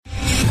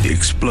the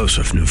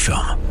explosive new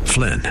film,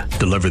 Flynn,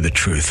 deliver the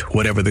truth,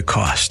 whatever the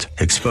cost.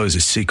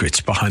 Exposes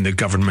secrets behind the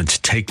government's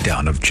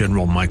takedown of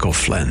General Michael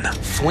Flynn.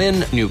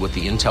 Flynn knew what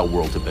the intel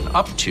world had been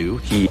up to.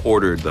 He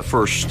ordered the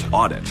first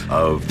audit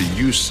of the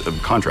use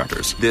of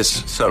contractors.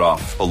 This set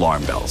off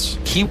alarm bells.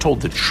 He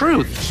told the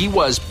truth. He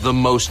was the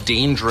most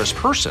dangerous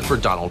person for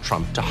Donald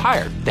Trump to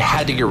hire. They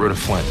had to get rid of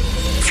Flynn.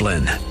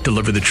 Flynn,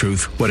 deliver the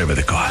truth, whatever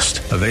the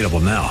cost. Available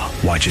now.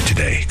 Watch it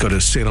today. Go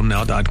to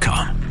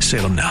salemnow.com.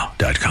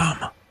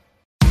 salemnow.com.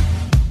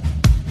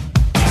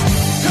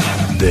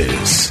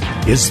 This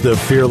is the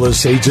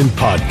Fearless Agent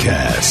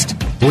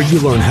Podcast, where you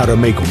learn how to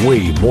make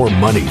way more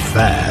money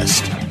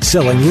fast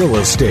selling real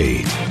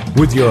estate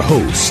with your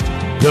host,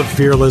 the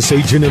Fearless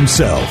Agent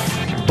himself,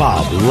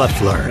 Bob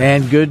Loeffler.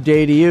 And good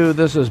day to you.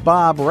 This is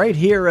Bob right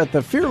here at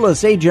the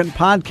Fearless Agent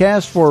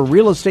Podcast for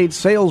real estate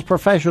sales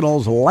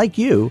professionals like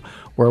you,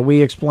 where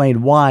we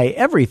explain why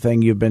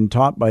everything you've been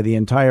taught by the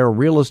entire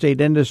real estate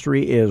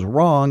industry is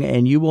wrong,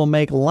 and you will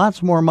make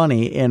lots more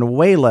money in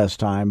way less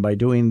time by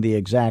doing the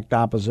exact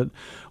opposite.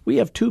 We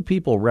have two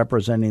people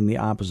representing the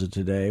opposite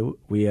today.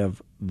 We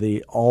have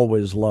the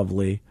always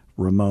lovely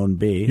Ramon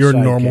B. Your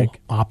sidekick, normal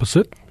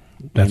opposite.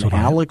 That's and what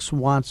Alex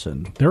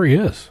Watson. There he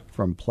is.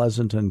 From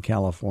Pleasanton,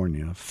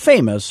 California.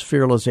 Famous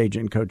Fearless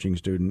Agent coaching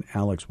student,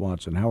 Alex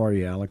Watson. How are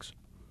you, Alex?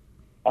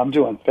 I'm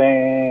doing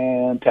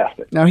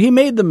fantastic. Now, he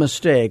made the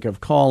mistake of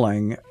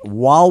calling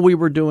while we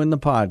were doing the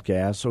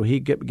podcast, so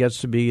he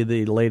gets to be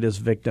the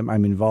latest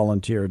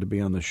volunteer to be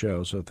on the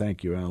show. So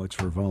thank you, Alex,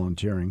 for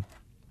volunteering.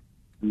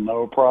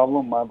 No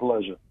problem. My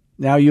pleasure.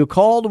 Now, you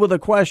called with a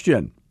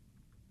question.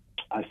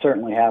 I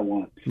certainly have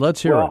one.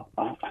 Let's hear it.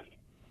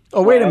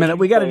 Wait a minute.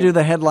 We got to do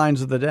the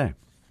headlines of the day.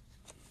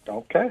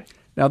 Okay.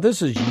 Now,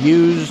 this is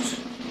used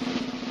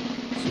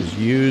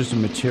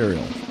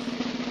material.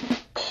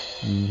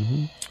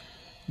 Mm-hmm.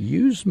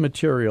 Used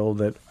material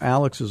that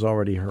Alex has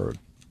already heard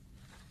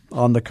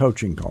on the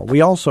coaching call.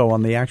 We also,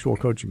 on the actual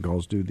coaching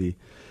calls,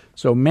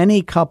 so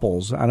many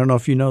couples, I don't know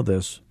if you know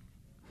this,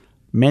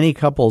 many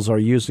couples are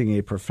using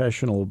a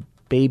professional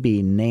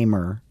baby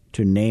namer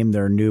to name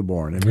their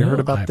newborn. Have you heard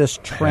about this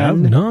trend? I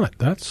have not.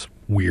 That's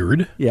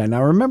weird. Yeah.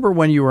 Now, remember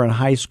when you were in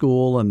high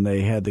school and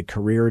they had the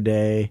career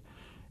day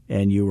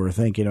and you were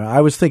thinking, I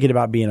was thinking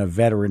about being a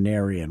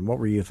veterinarian. What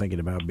were you thinking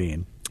about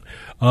being?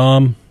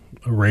 A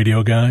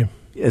radio guy.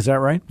 Is that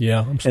right?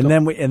 Yeah.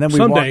 Then we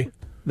someday.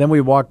 We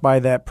walked by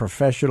that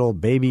professional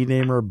baby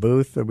namer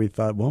booth, and we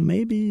thought, well,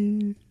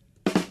 maybe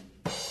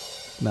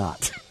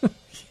not.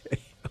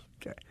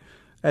 Okay,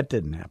 that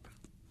didn't happen.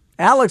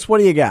 Alex, what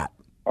do you got?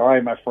 All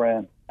right, my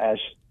friend. As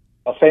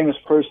a famous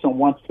person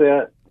once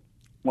said,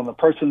 when the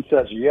person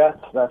says yes,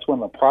 that's when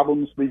the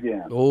problems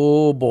begin.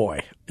 Oh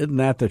boy, isn't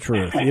that the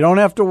truth? You don't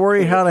have to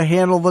worry how to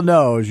handle the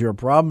no's. Your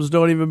problems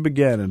don't even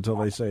begin until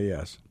they say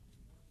yes.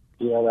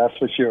 Yeah, that's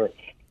for sure.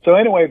 So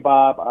anyway,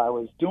 Bob, I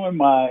was doing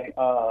my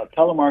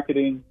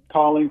telemarketing,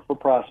 calling for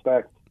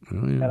prospects,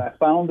 and I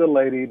found a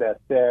lady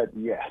that said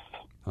yes.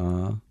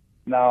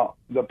 Now,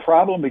 the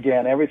problem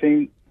began.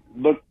 Everything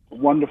looked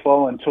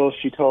wonderful until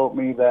she told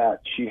me that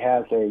she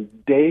has a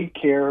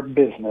daycare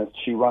business.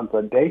 She runs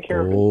a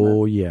daycare business.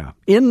 Oh, yeah.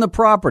 In the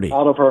property.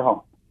 Out of her home.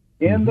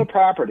 In the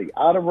property,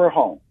 out of her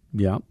home.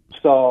 Yeah.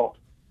 So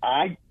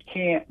I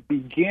can't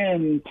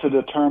begin to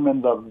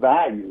determine the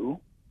value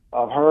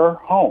of her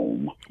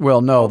home.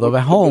 Well, no, the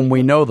home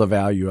we know the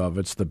value of.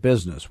 It's the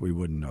business we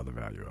wouldn't know the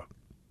value of.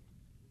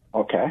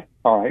 Okay.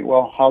 All right.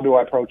 Well, how do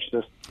I approach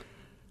this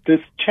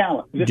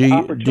challenge,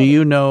 opportunity? Do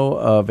you know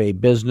of a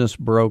business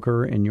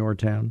broker in your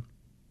town?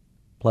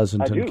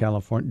 Pleasanton,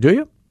 California. Do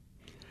you?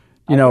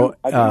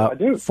 I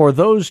do. For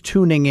those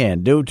tuning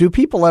in, do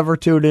people ever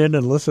tune in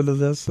and listen to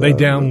this? They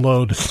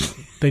download.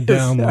 They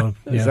download.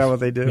 Is that what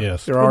they do?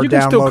 Yes. There are you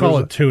can still call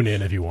downloaders. it tune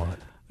in if you want.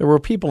 There were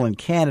people in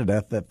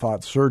Canada that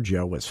thought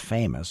Sergio was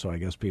famous, so I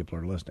guess people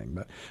are listening.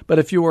 But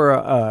if you were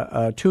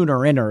a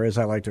tuner-inner, as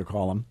I like to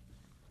call them,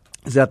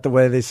 is that the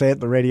way they say it in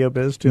the radio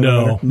biz?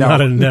 No,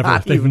 never.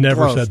 They've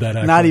never close. said that.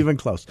 Actually. Not even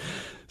close.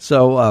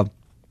 So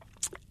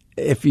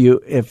if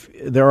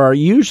there are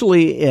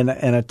usually in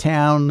a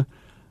town,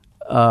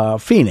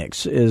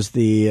 Phoenix is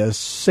the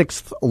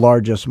sixth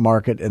largest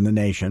market in the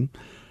nation,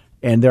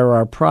 and there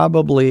are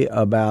probably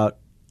about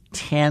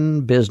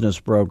 10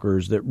 business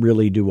brokers that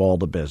really do all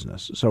the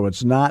business. So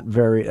that's not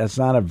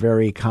a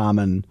very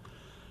common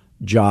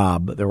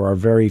job. There are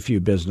very few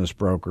business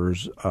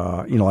brokers.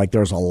 Like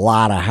there's a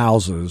lot of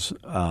houses,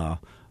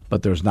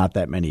 but there's not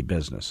that many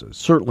businesses.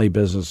 Certainly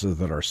businesses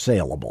that are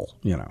saleable,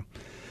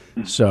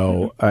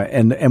 So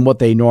and what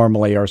they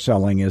normally are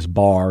selling is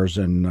bars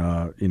and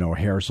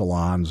hair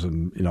salons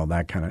and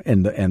that kind of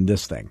and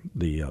this thing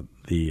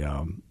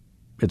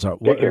it's a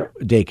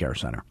daycare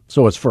center.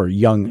 So it's for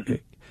young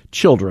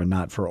children,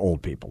 not for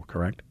old people,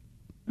 correct?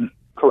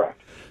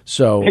 Correct.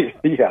 So,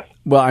 yes.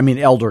 Well, I mean,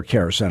 elder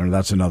care center,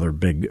 that's another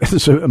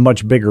it's a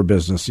much bigger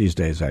business these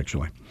days,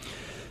 actually,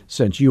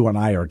 since you and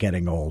I are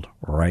getting old,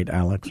 right,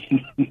 Alex?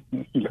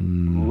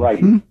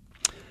 Right.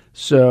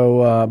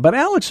 So, but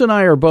Alex and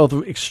I are both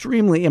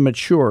extremely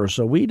immature,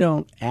 so we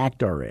don't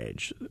act our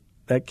age.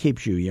 that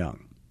keeps you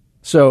young.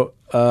 So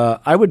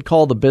I would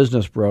call the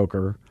business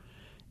broker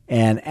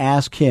and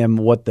ask him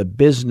what the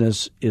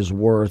business is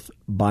worth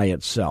by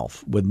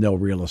itself with no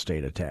real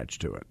estate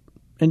attached to it,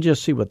 and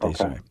just see what they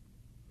say.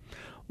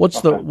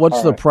 What's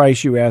the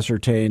price you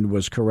ascertained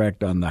was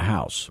correct on the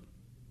house?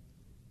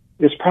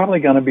 It's probably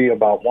going to be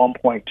about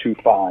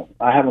 1.25.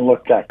 I haven't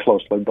looked that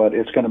closely, but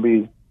it's going to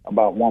be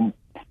about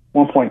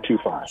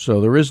 1.25. So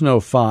there is no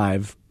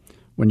 5.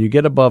 When you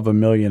get above $1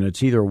 million,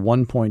 it's either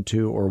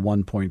 1.2 or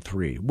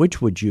 1.3.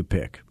 Which would you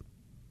pick?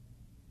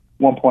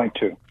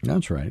 1.2.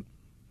 That's right.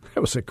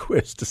 That was a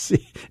quiz to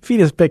see. If he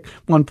just picked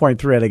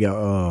 1.3, I'd go,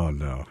 oh,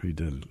 no, he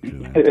didn't do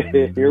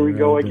that. Here we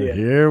go again.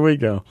 Here we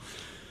go.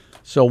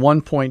 So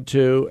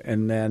 1.2,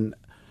 and then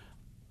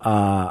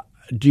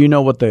do you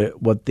know what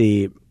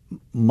the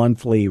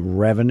monthly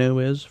revenue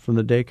is from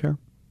the daycare?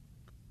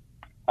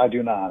 I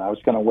do not. I was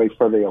going to wait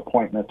for the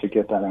appointment to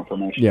get that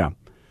information. Yeah.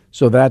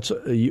 So that's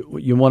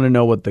you want to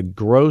know what the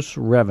gross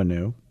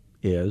revenue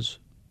is,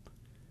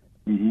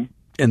 and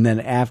then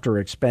after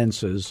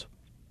expenses,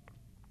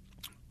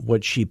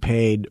 what she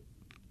paid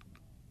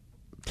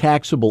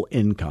taxable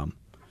income.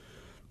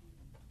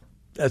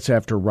 That's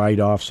after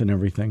write-offs and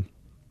everything.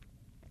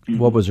 Mm-hmm.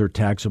 What was her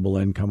taxable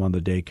income on the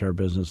daycare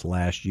business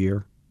last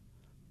year?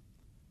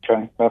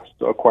 Okay, that's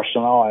a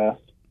question I'll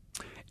ask.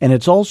 And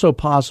it's also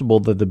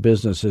possible that the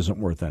business isn't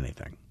worth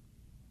anything.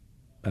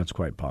 That's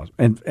quite possible,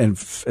 and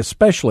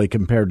especially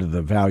compared to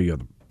the value of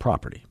the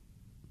property.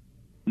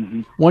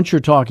 Mm-hmm. Once you're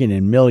talking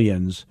in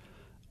millions,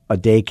 a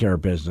daycare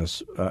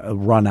business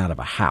run out of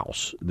a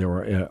house.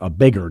 A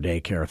bigger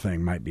daycare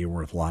thing might be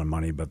worth a lot of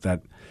money, but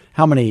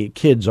how many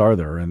kids are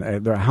there,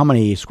 and how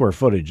many square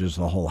footage is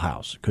the whole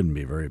house? It couldn't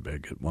be very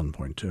big at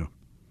 1.2.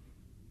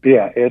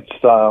 Yeah, it's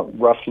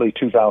roughly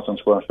 2,000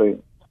 square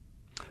feet.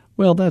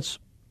 Well, that's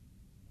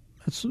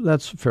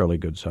a fairly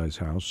good size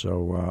house.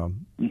 So,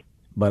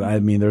 but I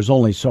mean, there's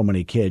only so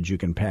many kids you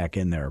can pack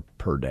in there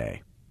per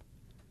day.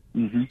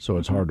 Mm-hmm. So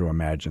it's hard to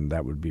imagine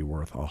that would be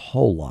worth a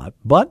whole lot.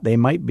 But they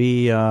might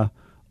be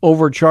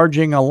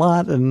overcharging a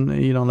lot, and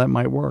that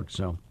might work.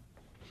 So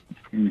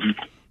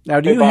now,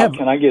 do you Bob, have?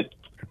 Can I get?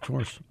 Of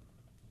course.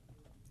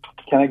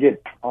 Can I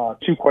get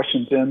 2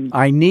 questions in?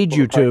 I need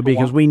you to,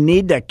 because we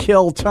need to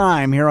kill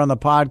time here on the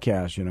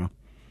podcast.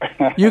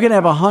 You can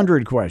have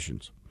 100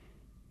 questions.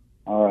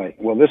 All right.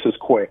 Well, this is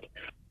quick.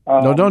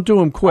 No, don't do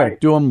them quick.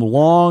 Do them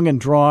long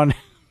and drawn.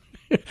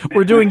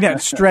 We're doing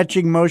that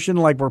stretching motion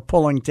like we're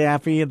pulling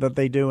taffy that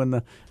they do in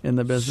the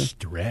business.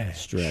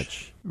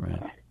 Stretch.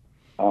 Right.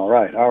 All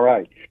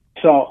right.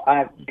 So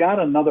I've got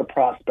another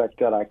prospect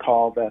that I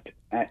call that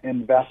an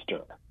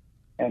investor,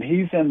 and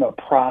he's in the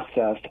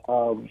process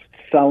of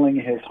selling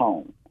his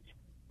home.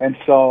 And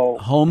so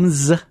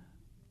homes. This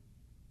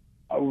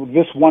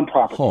one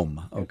property.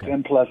 Home. Okay. It's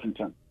in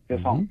Pleasanton. His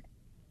home.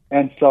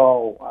 And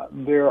so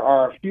there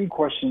are a few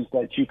questions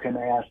that you can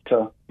ask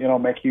to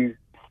make you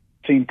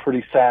seem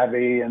pretty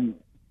savvy, and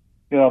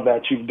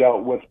that you've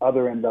dealt with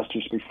other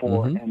investors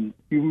before, and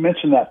you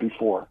mentioned that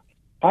before.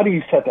 How do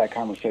you set that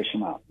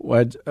conversation up?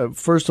 Well,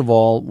 first of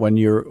all, when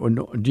you're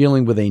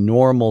dealing with a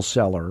normal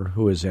seller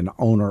who is an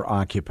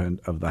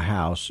owner-occupant of the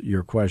house,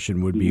 your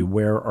question would be,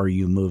 where are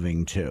you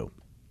moving to?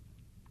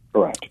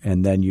 Correct.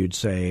 And then you'd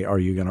say, are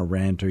you going to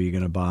rent? Are you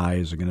going to buy?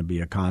 Is it going to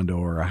be a condo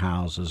or a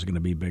house? Is it going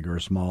to be bigger or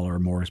smaller,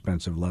 more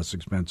expensive, less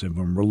expensive?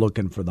 When we're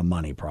looking for the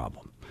money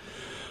problem.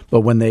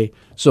 But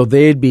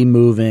they'd be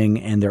moving,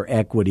 and their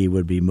equity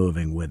would be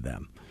moving with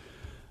them.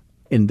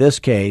 In this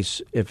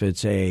case, if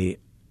it's a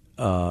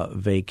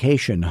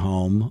vacation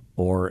home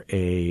or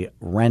a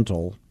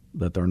rental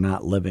that they're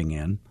not living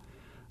in,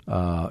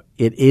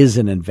 it is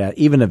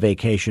even a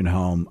vacation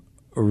home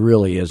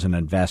really is an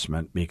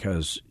investment,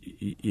 because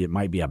it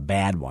might be a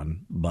bad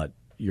one, but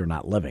you're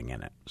not living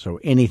in it. So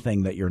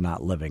anything that you're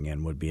not living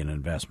in would be an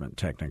investment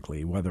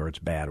technically, whether it's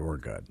bad or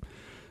good.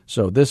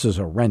 So this is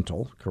a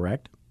rental,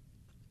 correct?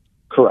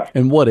 Correct.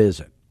 And what is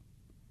it?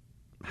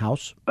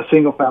 House? A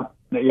single family.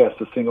 Yes,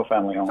 a single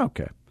family home.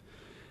 Okay.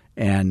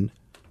 And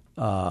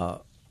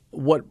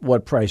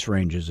what price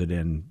range is it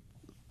in,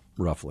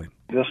 roughly?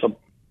 This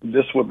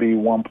would be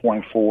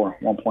 1.4,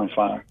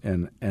 1.5.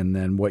 And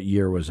then what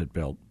year was it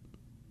built?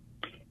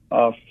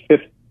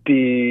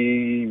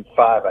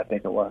 55, I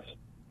think it was.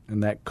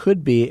 And that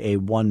could be a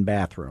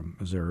 1-bathroom.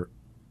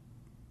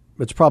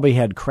 It's probably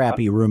had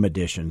crappy room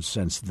additions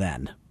since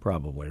then,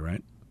 probably,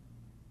 right?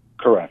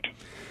 Correct.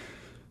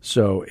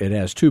 So it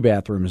has 2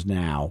 bathrooms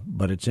now,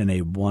 but it's in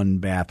a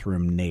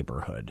 1-bathroom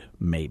neighborhood,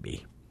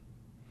 maybe.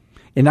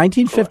 In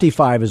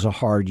 1955 is a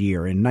hard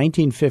year. In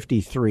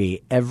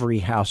 1953, every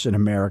house in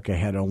America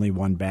had only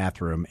 1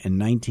 bathroom. In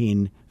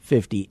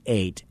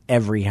 1958,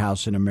 every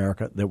house in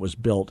America that was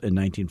built in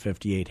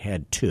 1958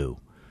 had 2.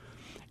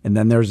 And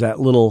then there's that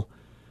little,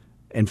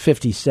 in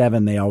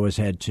 57 they always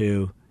had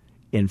 2.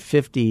 In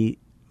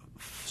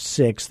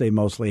 56 they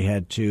mostly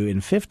had 2.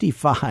 In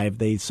 55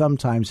 they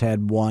sometimes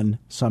had 1,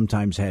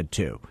 sometimes had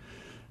 2.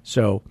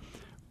 So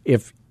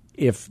if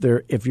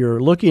you're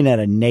looking at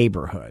a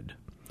neighborhood,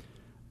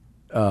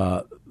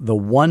 the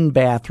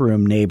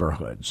one-bathroom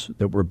neighborhoods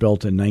that were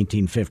built in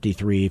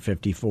 1953,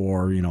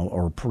 54,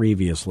 or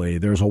previously,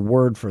 there's a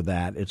word for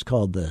that. It's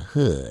called the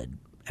hood.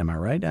 Am I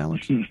right,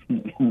 Alex?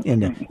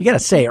 And you got to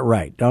say it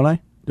right, don't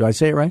I? Do I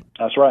say it right?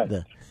 That's right.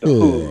 The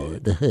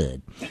hood. The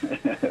hood.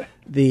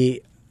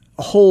 The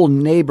whole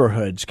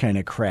neighborhood's kind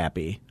of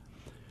crappy.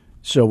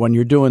 So when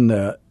you're doing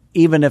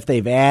even if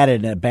they've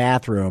added a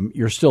bathroom,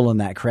 you're still in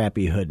that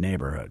crappy hood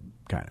neighborhood,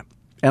 kind of.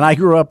 And I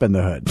grew up in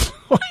the hood.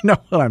 I know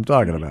what I'm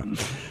talking about.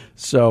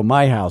 So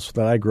my house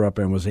that I grew up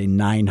in was a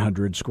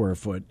 900 square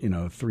foot,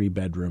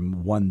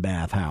 3-bedroom,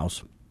 1-bath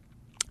house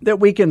that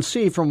we can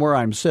see from where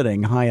I'm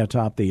sitting high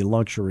atop the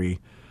luxury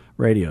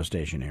radio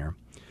station here.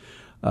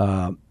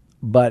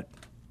 But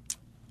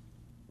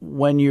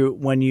when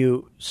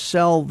you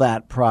sell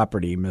that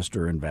property,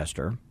 Mr.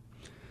 Investor,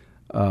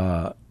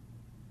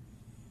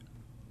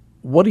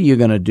 what are you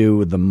going to do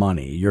with the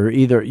money? You're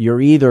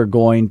either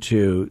going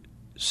to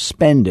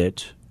spend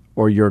it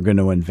or you're going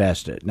to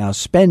invest it. Now,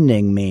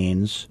 spending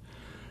means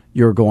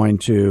you're going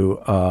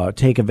to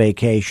take a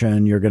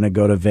vacation. You're going to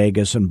go to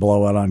Vegas and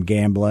blow it on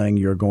gambling.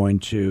 You're going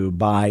to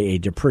buy a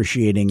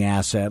depreciating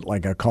asset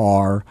like a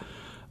car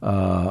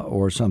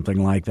or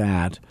something like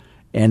that.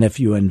 And if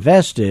you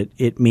invest it,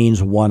 it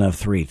means one of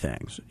three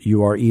things.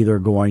 You are either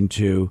going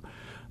to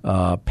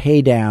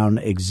pay down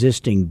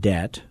existing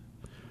debt,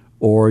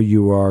 or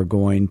you are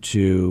going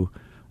to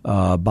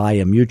buy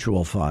a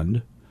mutual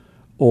fund,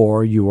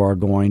 or you are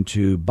going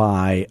to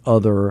buy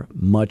other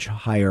much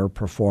higher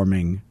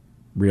performing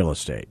real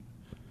estate.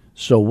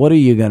 So what are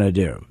you going to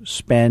do?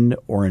 Spend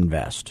or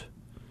invest?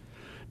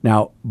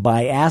 Now,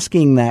 by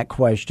asking that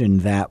question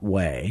that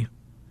way,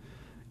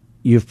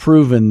 you've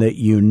proven that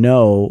you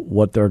know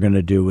what they're going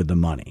to do with the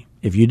money.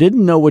 If you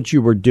didn't know what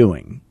you were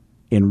doing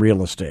in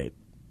real estate,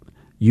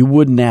 you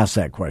wouldn't ask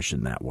that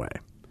question that way.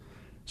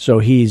 So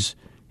and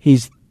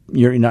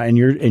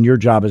your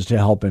job is to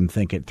help him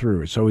think it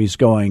through. So he's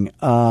going,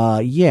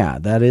 yeah,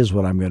 that is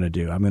what I'm going to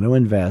do. I'm going to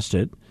invest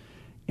it,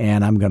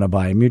 and I'm going to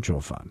buy a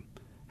mutual fund.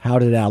 How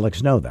did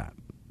Alex know that?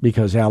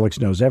 Because Alex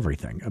knows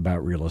everything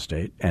about real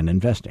estate and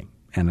investing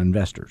and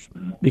investors,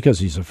 because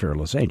he's a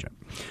fearless agent.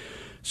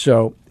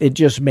 So it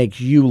just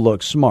makes you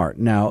look smart.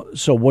 Now,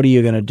 so what are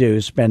you going to do?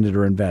 Spend it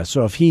or invest?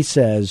 So if he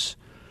says,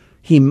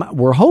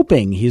 we're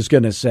hoping he's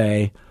going to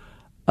say,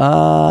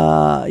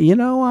 I'm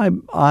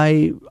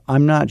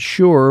not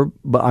sure,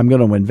 but I'm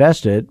going to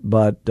invest it,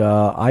 but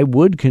I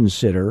would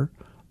consider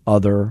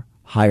other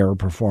higher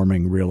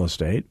performing real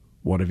estate.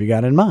 What have you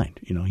got in mind?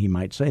 He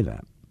might say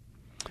that.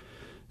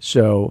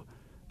 So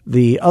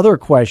the other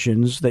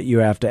questions that you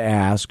have to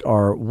ask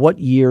are, what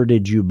year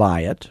did you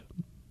buy it?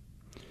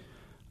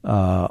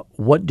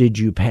 What did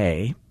you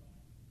pay?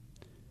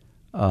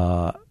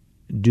 Do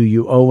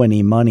you owe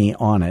any money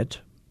on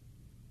it?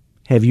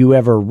 Have you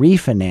ever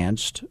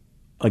refinanced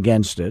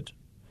against it?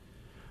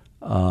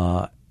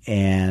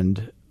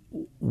 And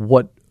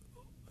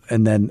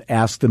then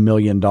ask the $1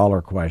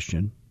 million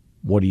question.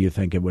 What do you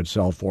think it would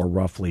sell for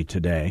roughly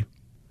today?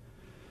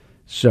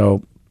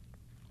 So,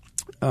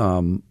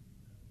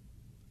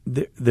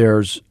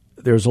 there's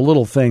a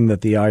little thing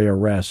that the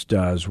IRS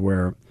does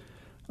where,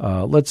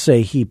 let's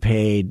say he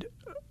paid,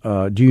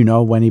 do you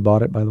know when he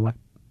bought it, by the way?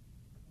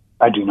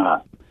 I do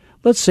not.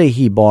 Let's say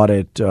he bought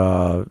it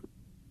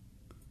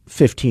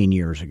 15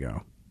 years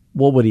ago.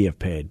 What would he have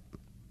paid?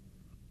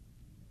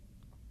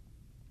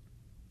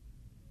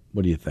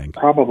 What do you think?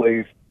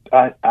 Probably,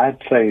 I'd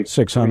say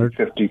 600,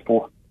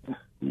 54.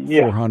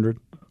 Yeah, 400.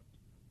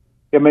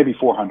 Yeah, maybe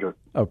 400.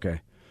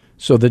 Okay,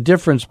 so the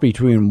difference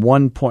between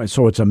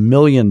so it's $1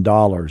 million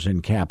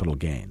in capital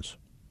gains,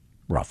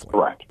 roughly.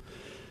 Correct.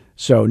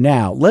 So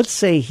now let's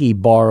say he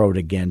borrowed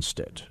against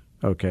it.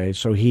 Okay,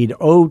 so he'd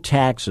owe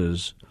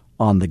taxes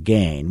on the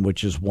gain,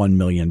 which is $1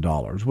 million,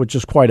 which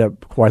is quite a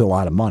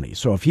lot of money.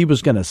 So if he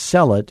was going to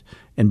sell it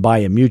and buy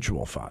a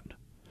mutual fund,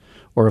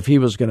 or if he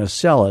was going to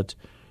sell it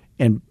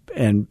and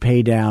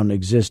pay down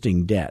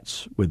existing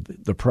debts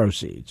with the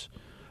proceeds,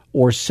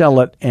 or sell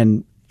it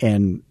and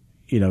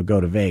go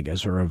to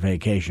Vegas or a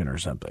vacation or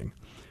something,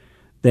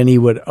 then he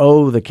would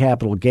owe the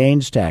capital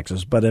gains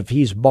taxes. But if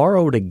he's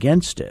borrowed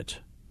against it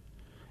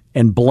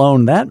and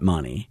blown that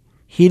money,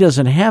 he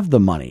doesn't have the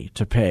money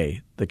to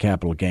pay the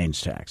capital gains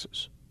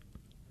taxes.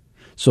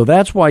 So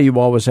that's why you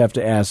always have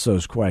to ask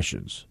those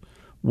questions.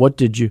 What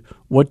did you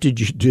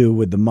do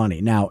with the money?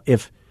 Now,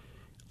 if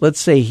let's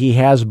say he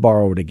has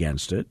borrowed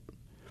against it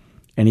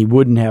and he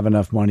wouldn't have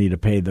enough money to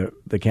pay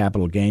the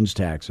capital gains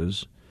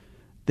taxes,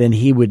 then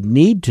he would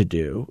need to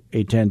do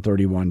a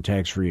 1031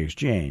 tax-free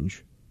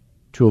exchange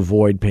to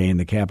avoid paying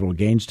the capital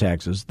gains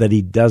taxes that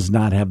he does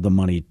not have the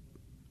money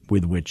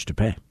with which to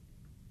pay.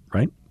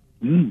 Right?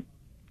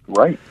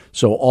 Right.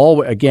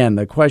 So again,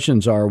 the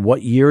questions are,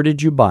 what year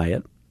did you buy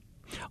it?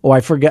 Oh,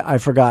 I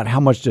forgot. How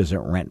much does it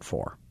rent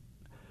for?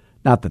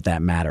 Not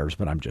that matters,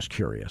 but I'm just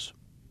curious.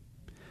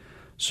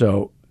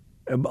 So,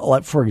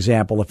 for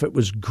example, if it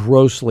was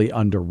grossly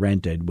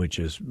under-rented, which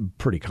is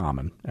pretty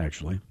common,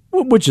 actually,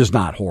 which is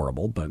not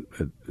horrible, but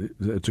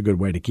it's a good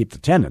way to keep the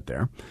tenant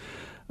there.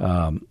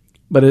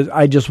 But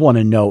I just want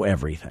to know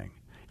everything.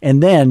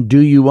 And then, do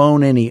you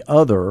own any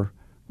other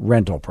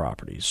rental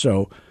properties?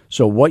 So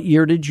what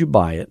year did you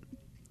buy it?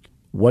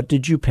 What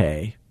did you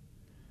pay?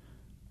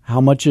 How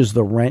much is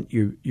the rent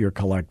you're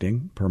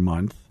collecting per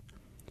month?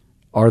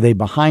 Are they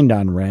behind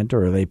on rent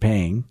or are they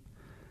paying?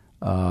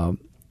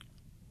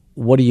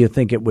 What do you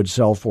think it would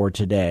sell for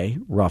today,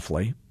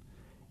 roughly?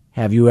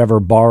 Have you ever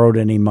borrowed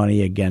any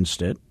money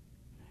against it?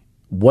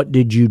 What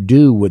did you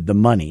do with the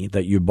money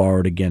that you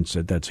borrowed against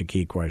it? That's a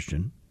key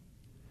question.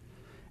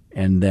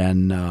 And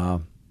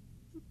then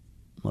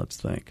let's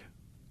think.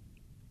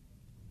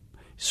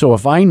 So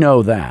if I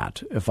know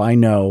that,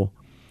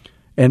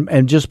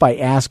 and just by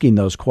asking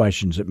those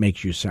questions, it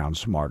makes you sound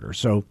smarter.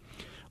 So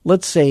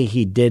let's say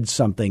he did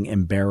something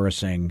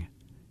embarrassing.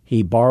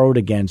 He borrowed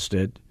against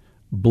it,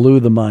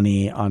 blew the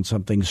money on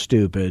something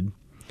stupid,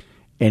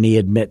 and he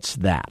admits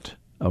that,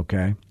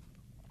 okay?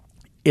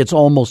 It's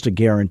almost a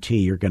guarantee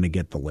you're going to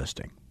get the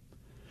listing.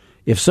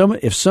 If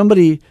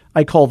somebody,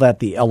 I call that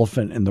the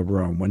elephant in the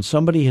room. When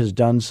somebody has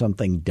done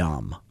something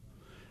dumb,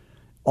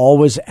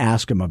 always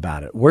ask them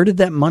about it. Where did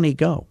that money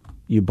go?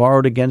 You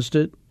borrowed against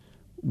it?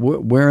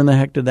 Where in the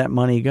heck did that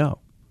money go?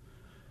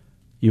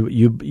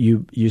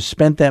 You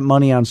spent that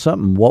money on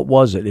something. What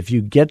was it? If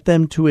you get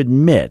them to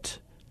admit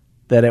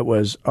that it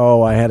was,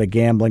 I had a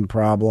gambling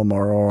problem,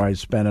 or I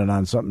spent it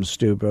on something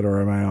stupid,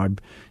 or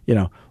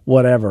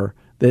whatever.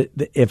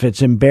 If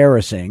it's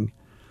embarrassing,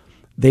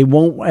 they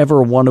won't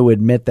ever want to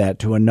admit that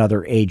to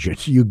another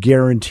agent. You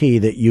guarantee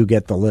that you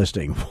get the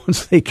listing.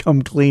 Once they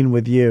come clean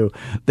with you,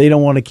 they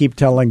don't want to keep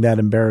telling that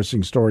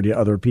embarrassing story to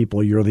other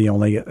people. You're the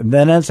only, and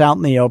then it's out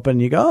in the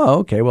open. You go,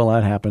 okay, well,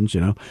 that happens,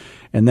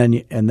 and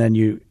then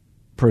you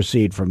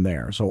proceed from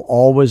there. So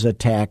always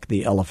attack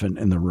the elephant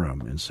in the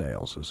room in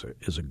sales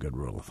is a good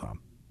rule of thumb.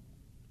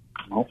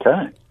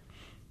 Okay.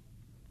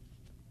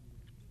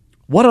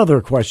 What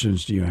other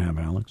questions do you have,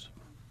 Alex?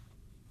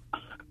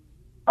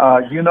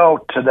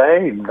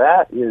 Today,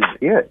 that is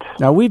it.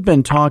 Now, we've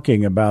been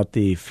talking about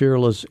the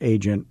Fearless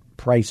Agent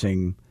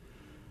pricing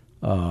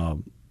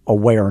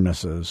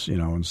awarenesses,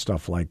 and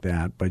stuff like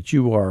that. But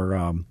you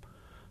are,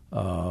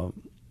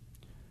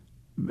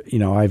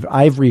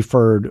 I've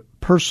referred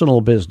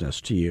personal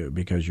business to you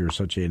because you're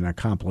such an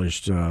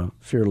accomplished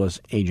Fearless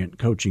Agent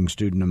coaching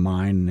student of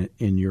mine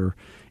in your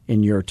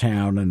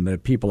town, and the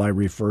people I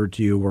referred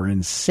to you were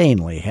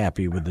insanely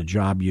happy with the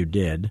job you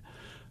did.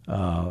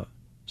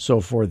 So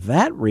for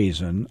that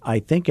reason, I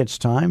think it's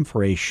time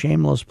for a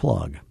shameless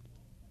plug.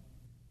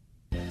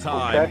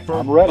 Time for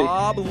I'm ready.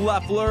 Bob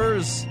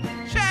Loeffler's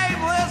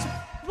Shameless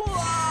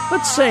Plug.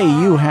 Let's say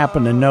you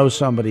happen to know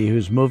somebody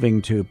who's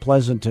moving to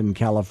Pleasanton,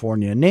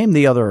 California. Name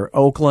the other.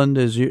 Oakland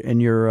is in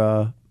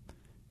your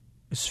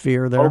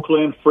sphere there?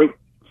 Oakland,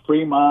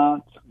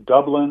 Fremont,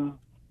 Dublin,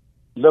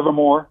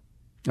 Livermore.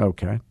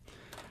 Okay.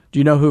 Do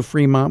you know who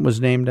Fremont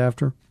was named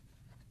after?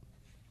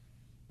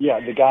 Yeah,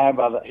 the guy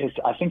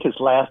I think his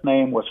last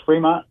name was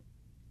Fremont.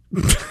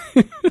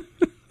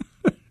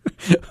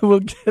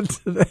 We'll get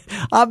to that.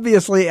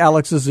 Obviously,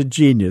 Alex is a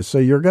genius, so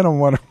you're going to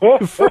want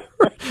to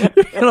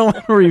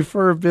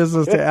refer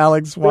business to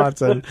Alex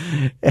Watson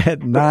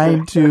at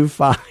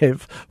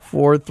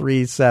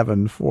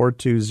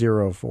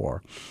 925-437-4204.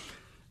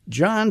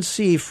 John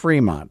C.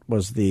 Fremont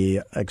was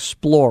the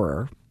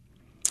explorer,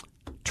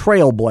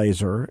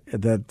 trailblazer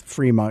that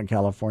Fremont,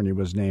 California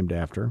was named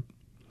after.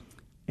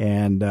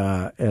 And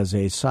as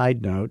a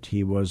side note,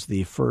 he was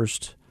the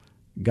first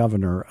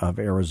governor of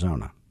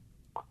Arizona.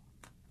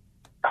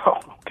 Oh,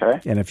 okay.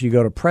 And if you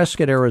go to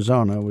Prescott,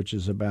 Arizona, which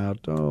is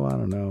about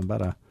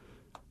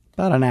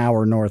an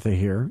hour north of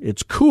here,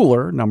 it's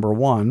cooler, number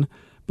one,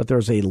 but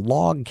there's a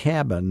log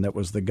cabin that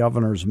was the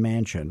governor's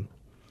mansion,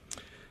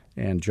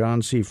 and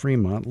John C.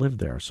 Fremont lived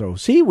there. So,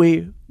 see,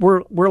 we're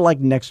like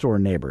next door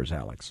neighbors,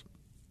 Alex.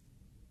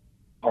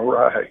 All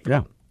right.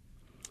 Yeah.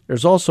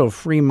 There's also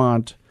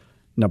Fremont,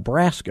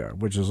 Nebraska,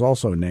 which is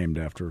also named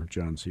after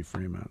John C.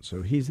 Fremont.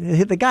 So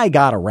the guy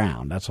got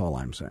around. That's all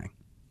I'm saying.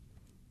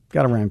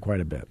 Got around quite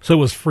a bit. So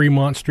was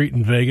Fremont Street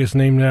in Vegas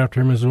named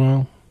after him as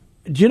well?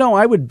 Do you know,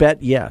 I would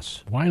bet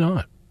yes. Why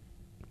not?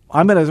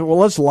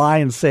 Let's lie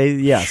and say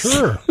yes.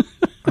 Sure.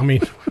 I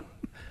mean,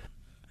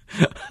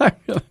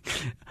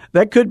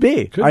 that could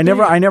be. I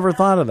never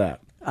thought of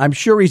that. I'm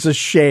sure he's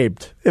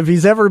ashamed. If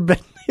he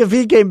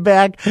came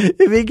back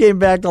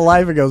to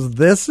life and goes,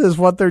 this is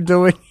what they're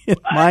doing in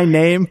my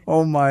name,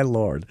 oh my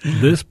Lord.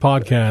 This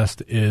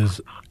podcast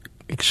is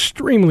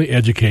extremely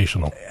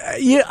educational.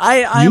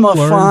 I'm a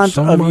font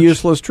of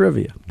useless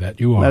trivia. That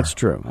you are. That's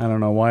true. I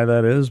don't know why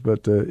that is,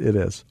 but it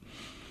is.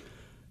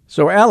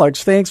 So,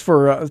 Alex, thanks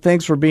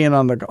for being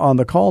on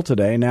the call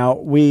today. Now,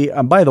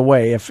 by the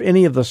way, if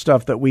any of the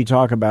stuff that we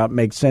talk about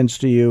makes sense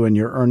to you and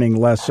you're earning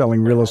less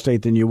selling real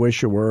estate than you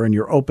wish you were, and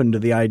you're open to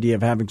the idea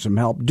of having some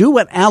help, do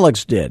what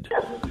Alex did.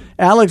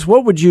 Alex,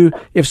 what would you,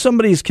 if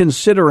somebody's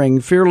considering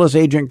Fearless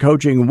Agent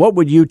coaching, what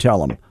would you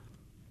tell them?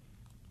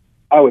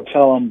 I would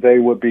tell them they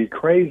would be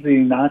crazy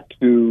not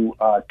to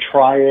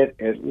try it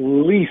at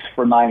least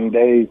for 90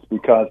 days,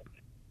 because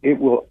it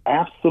will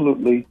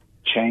absolutely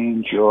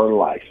change your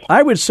life.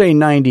 I would say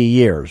 90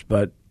 years,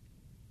 but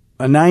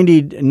a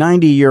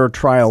 90-year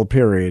trial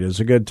period is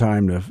a good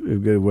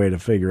way to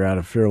figure out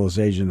if Fearless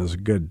Agent is a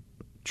good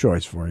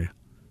choice for you.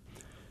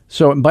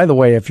 So, and by the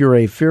way, if you're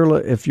a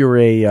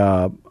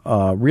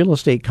real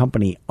estate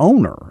company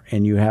owner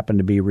and you happen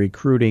to be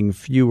recruiting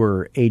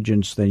fewer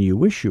agents than you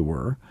wish you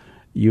were,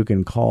 you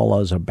can call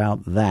us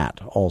about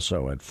that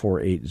also at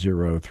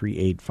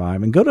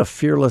 480-385. And go to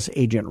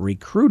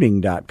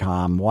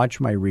fearlessagentrecruiting.com. Watch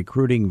my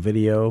recruiting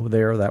video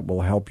there. That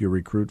will help you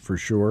recruit for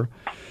sure.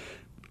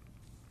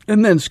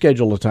 And then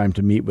schedule a time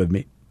to meet with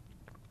me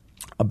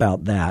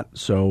about that.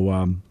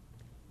 So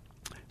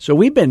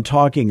we've been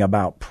talking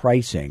about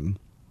pricing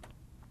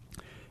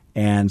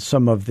and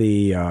some of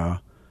the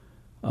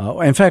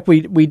in fact,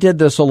 we did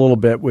this a little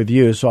bit with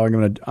you, so I'm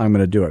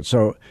gonna do it.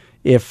 So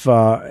if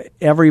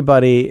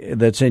everybody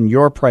that's in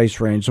your price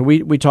range, so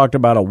we talked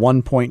about a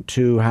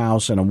 1.2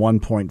 house and a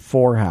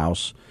 1.4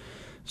 house.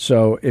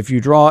 So if you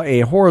draw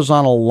a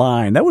horizontal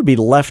line, that would be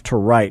left to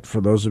right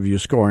for those of you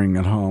scoring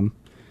at home,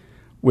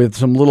 with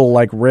some little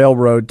like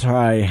railroad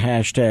tie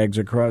hashtags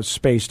across,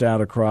 spaced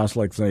out across,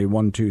 like say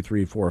 1, 2,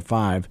 3, 4,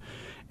 5,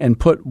 and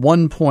put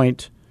 1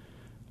 point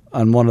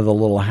on one of the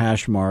little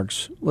hash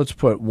marks. Let's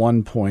put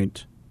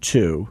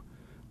 1.2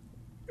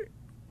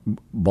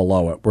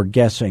 below it. We're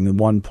guessing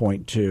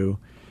 1.2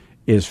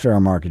 is fair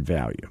market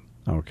value,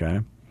 okay?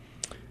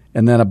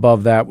 And then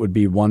above that would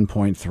be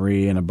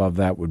 1.3, and above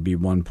that would be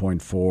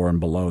 1.4,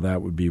 and below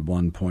that would be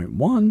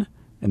 1.1,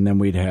 and then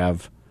we'd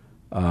have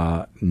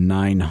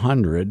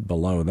 900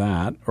 below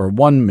that, or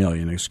 1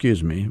 million,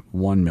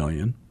 1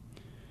 million,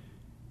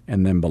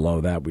 and then below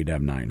that we'd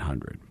have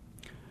 900.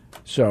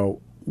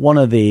 So one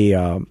of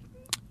the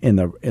in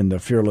the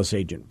Fearless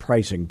Agent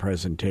pricing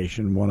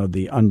presentation, one of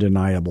the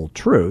undeniable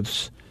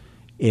truths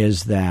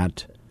is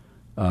that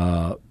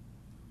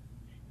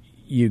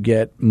you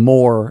get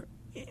more.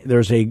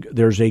 There's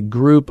a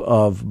group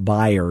of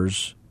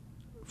buyers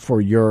for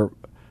your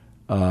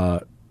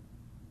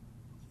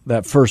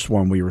that first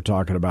one we were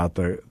talking about,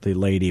 the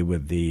lady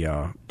with the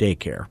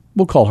daycare.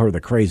 We'll call her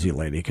the crazy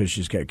lady because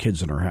she's got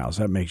kids in her house.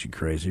 That makes you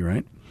crazy,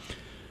 right?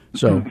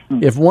 So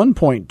if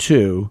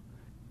 1.2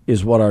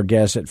 is what our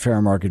guess at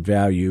fair market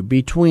value,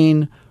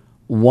 between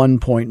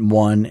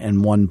 1.1 and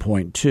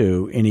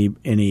 1.2,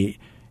 any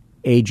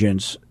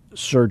agents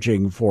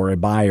searching for a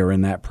buyer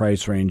in that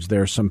price range,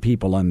 there's some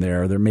people in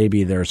there.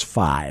 Maybe there's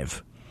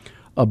 5.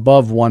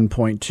 Above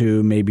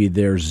 1.2, maybe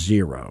there's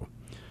 0.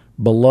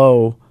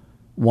 Below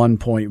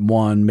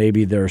 1.1,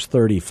 maybe there's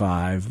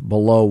 35.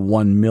 Below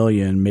 1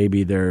 million,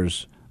 maybe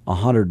there's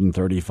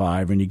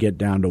 135, and you get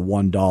down to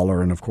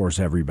 $1, and of course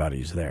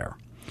everybody's there.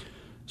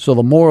 So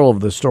the moral of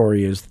the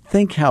story is,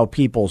 think how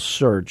people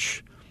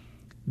search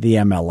the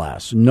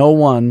MLS. No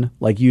one,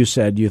 like you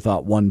said, you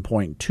thought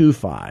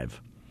 1.25.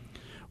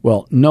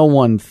 Well, no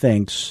one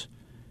thinks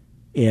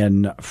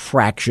in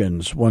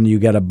fractions when you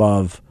get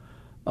above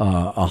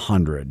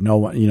 100. No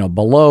one,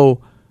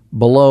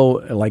 below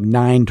like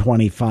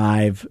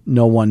 925,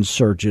 no one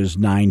searches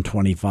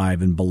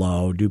 925 and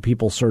below. Do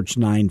people search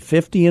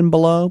 950 and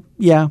below?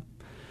 Yeah,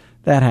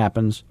 that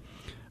happens.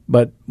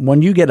 But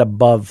when you get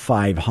above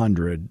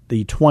 500,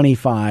 the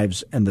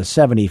 25s and the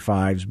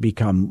 75s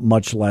become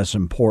much less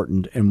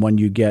important. And when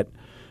you get,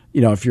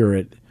 if you're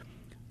at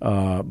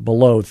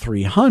below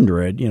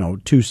 300,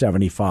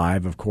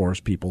 275, of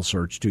course, people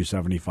search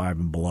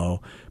 275 and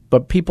below.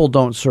 But people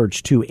don't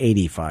search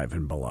 285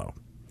 and below.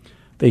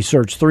 They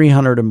search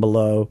 300 and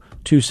below,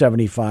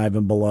 275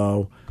 and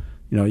below.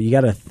 You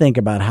got to think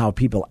about how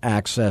people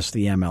access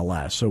the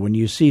MLS. So when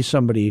you see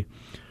somebody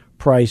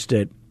priced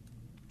at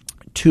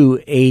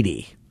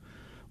 280,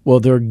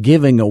 well, they're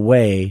giving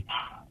away,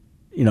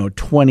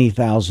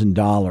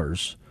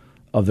 $20,000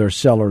 of their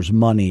seller's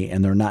money,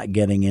 and they're not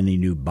getting any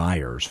new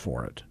buyers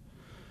for it.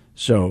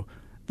 So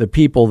the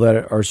people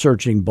that are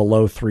searching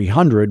below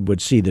 300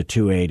 would see the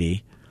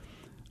 280,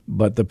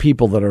 but the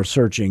people that are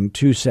searching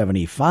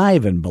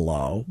 275 and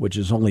below, which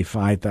is only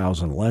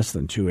 5,000 less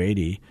than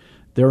 280,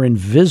 they're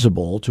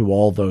invisible to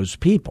all those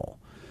people.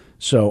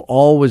 So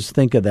always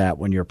think of that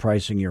when you're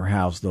pricing your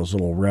house, those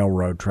little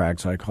railroad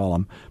tracks, I call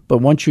them. But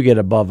once you get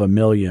above $1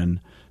 million,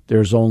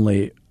 there's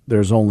only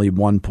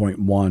 1.1,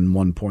 1.2,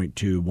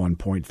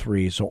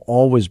 1.3. So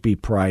always be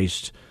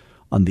priced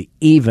on the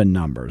even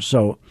numbers.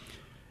 So,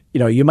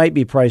 you might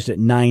be priced at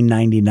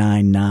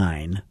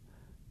 $999.9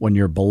 when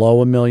you're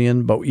below $1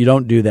 million, but you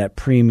don't do that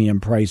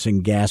premium pricing,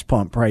 gas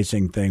pump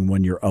pricing thing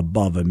when you're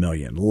above $1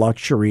 million.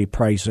 Luxury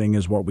pricing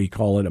is what we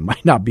call it. It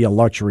might not be a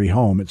luxury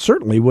home. It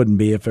certainly wouldn't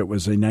be if it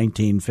was a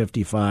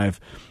 1955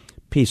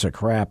 piece of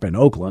crap in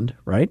Oakland,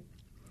 right?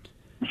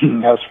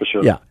 That's for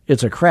sure. Yeah,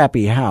 it's a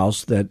crappy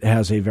house that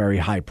has a very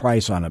high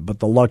price on it, but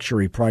the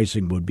luxury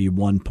pricing would be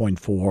 1.4,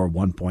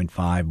 1.5,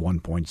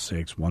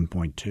 1.6,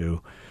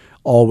 1.2.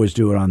 Always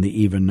do it on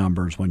the even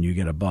numbers when you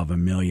get above $1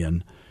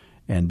 million.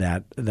 And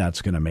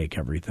that's going to make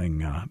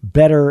everything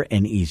better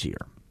and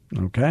easier.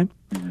 Okay,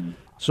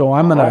 so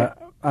I'm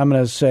I'm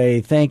going to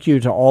say thank you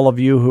to all of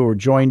you who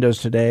joined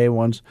us today.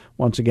 Once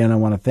again, I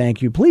want to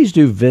thank you. Please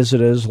do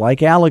visit us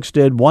like Alex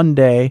did one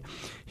day.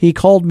 He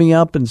called me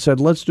up and said,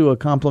 let's do a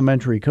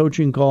complimentary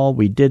coaching call.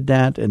 We did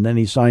that, and then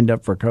he signed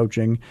up for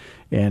coaching,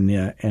 and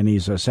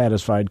he's a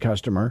satisfied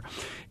customer.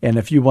 And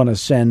if you want to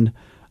send,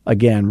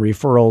 again,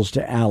 referrals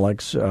to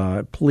Alex,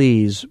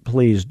 please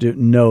do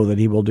know that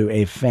he will do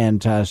a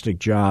fantastic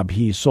job.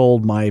 He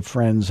sold my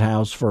friend's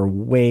house for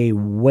way,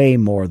 way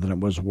more than it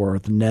was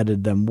worth,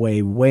 netted them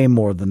way, way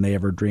more than they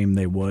ever dreamed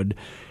they would.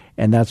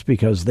 And that's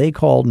because they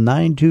called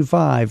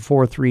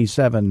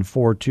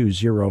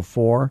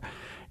 925-437-4204.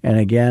 And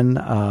again,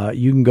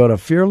 you can go to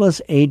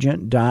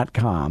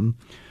fearlessagent.com,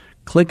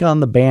 click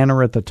on the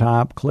banner at the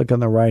top, click on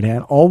the right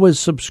hand. Always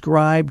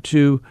subscribe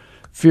to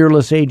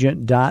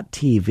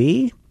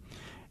fearlessagent.tv.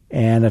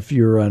 And if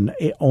you're an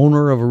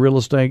owner of a real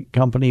estate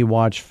company,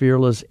 watch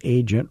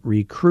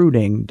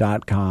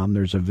fearlessagentrecruiting.com.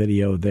 There's a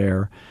video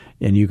there.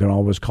 And you can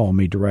always call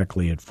me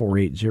directly at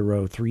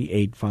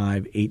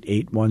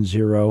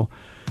 480-385-8810.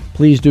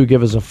 Please do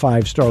give us a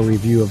 5-star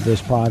review of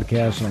this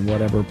podcast on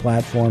whatever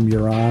platform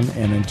you're on.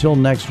 And until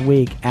next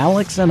week,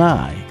 Alex and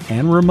I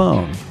and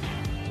Ramon,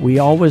 we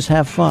always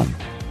have fun.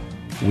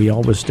 We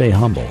always stay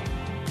humble.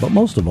 But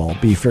most of all,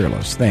 be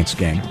fearless. Thanks,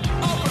 gang.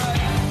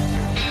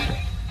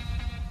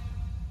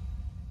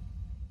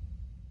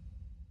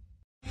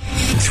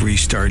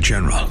 3-star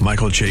General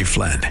Michael J.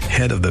 Flynn,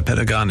 head of the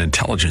Pentagon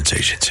Intelligence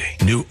Agency,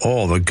 knew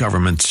all the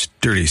government's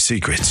dirty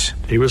secrets.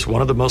 He was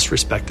one of the most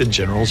respected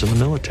generals in the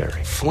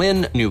military.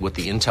 Flynn knew what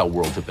the intel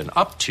world had been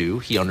up to.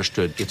 He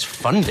understood its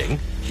funding.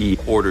 He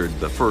ordered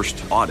the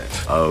first audit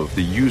of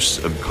the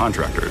use of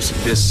contractors.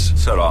 This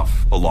set off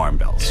alarm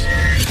bells.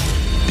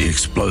 The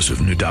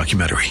explosive new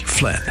documentary,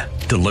 Flynn,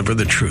 Deliver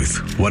the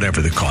Truth,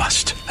 Whatever the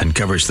Cost,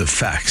 uncovers the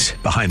facts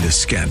behind this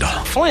scandal.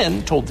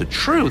 Flynn told the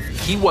truth.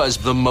 He was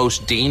the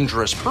most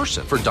dangerous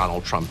person for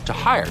Donald Trump to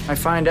hire. I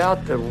find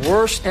out the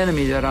worst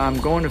enemy that I'm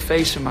going to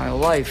face in my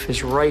life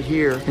is right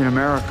here in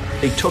America.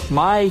 They took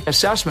my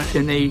assessment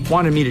and they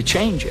wanted me to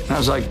change it. And I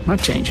was like, I'm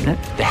not changing it.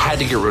 They had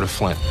to get rid of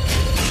Flynn.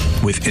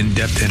 With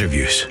in-depth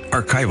interviews,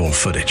 archival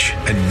footage,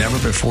 and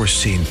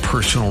never-before-seen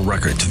personal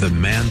records of the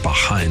man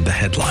behind the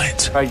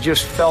headlines. I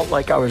just felt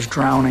like I was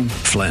drowning.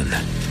 Flynn,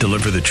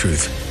 Deliver the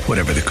Truth,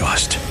 Whatever the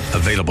Cost.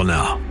 Available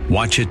now.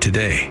 Watch it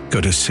today.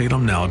 Go to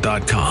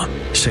salemnow.com.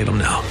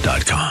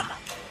 salemnow.com.